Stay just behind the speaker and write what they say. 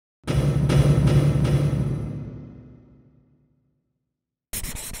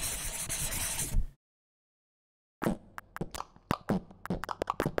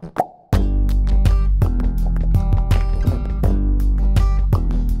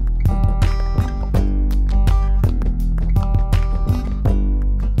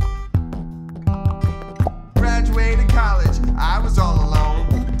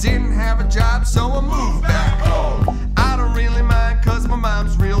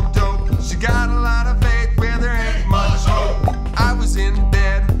got a lot of faith where there ain't much hope. I was in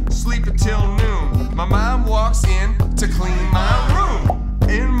bed, sleeping till noon. My mom walks in to clean my room.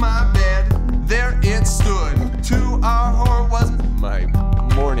 In my bed, there it stood. To our horror was my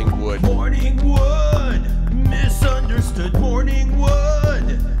morning wood. Morning wood, misunderstood morning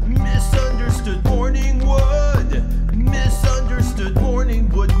wood. Misunderstood morning wood. Misunderstood morning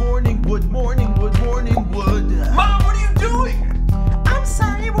wood, morning wood, morning wood, morning wood. Mom, what are you doing? I'm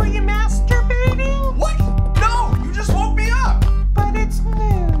sorry, were you masturbating? What? No, you just woke me up. But it's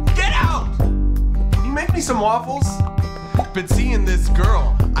noon. Get out! Can you make me some waffles? Been seeing this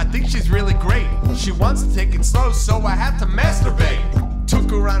girl, I think she's really great. She wants to take it slow, so I have to masturbate. Took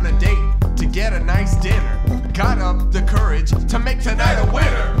her on a date to get a nice dinner. Got up the courage to make tonight a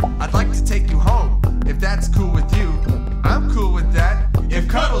winner. I'd like to take you home, if that's cool with you. I'm cool with that, if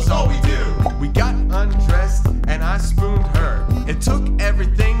cuddle's all we do. We got undressed and I spooned her. It took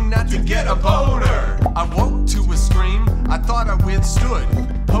everything not to get a boner. I woke to a scream, I thought I withstood.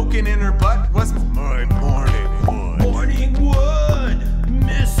 Poking in her butt was my morning wood. Morning wood,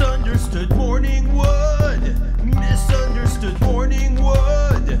 misunderstood morning wood. Misunderstood morning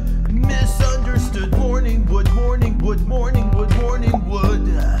wood. Misunderstood morning wood, morning wood, morning wood, morning wood.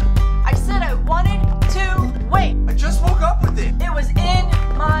 I said I wanted to wait. I just woke up with it. It was in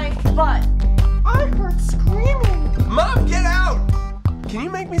my butt. I heard screaming. Mom, get out! Can you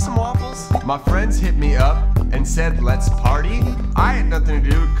make me some waffles? My friends hit me up and said, let's party. I had nothing to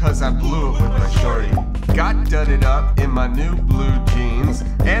do cause I blew it with my shorty. Got dudded up in my new blue jeans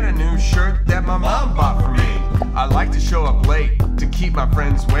and a new shirt that my mom bought for me. I like to show up late to keep my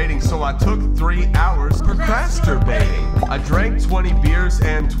friends waiting, so I took 3 hours procrastinating. I drank 20 beers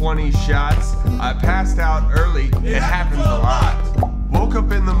and 20 shots. I passed out early, it happens a lot. Woke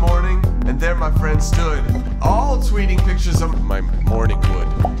up in the morning and there my friend stood, all tweeting pictures of my morning wood.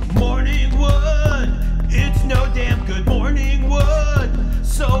 Morning wood, it's no damn good morning wood.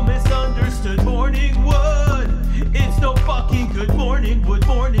 So misunderstood morning wood. It's no fucking good morning wood,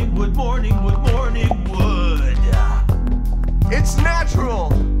 morning wood, morning wood, morning wood. It's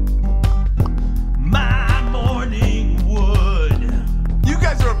natural. My morning wood. You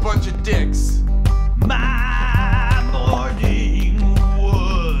guys are a bunch of dicks. My morning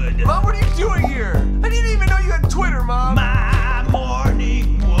wood. Mom, what are you doing here? I didn't even know you had Twitter, Mom. My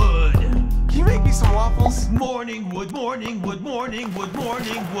morning wood. Can you make me some waffles? Morning wood, morning wood, morning wood,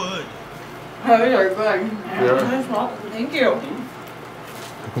 morning wood. Those are good. Yeah. Thank you.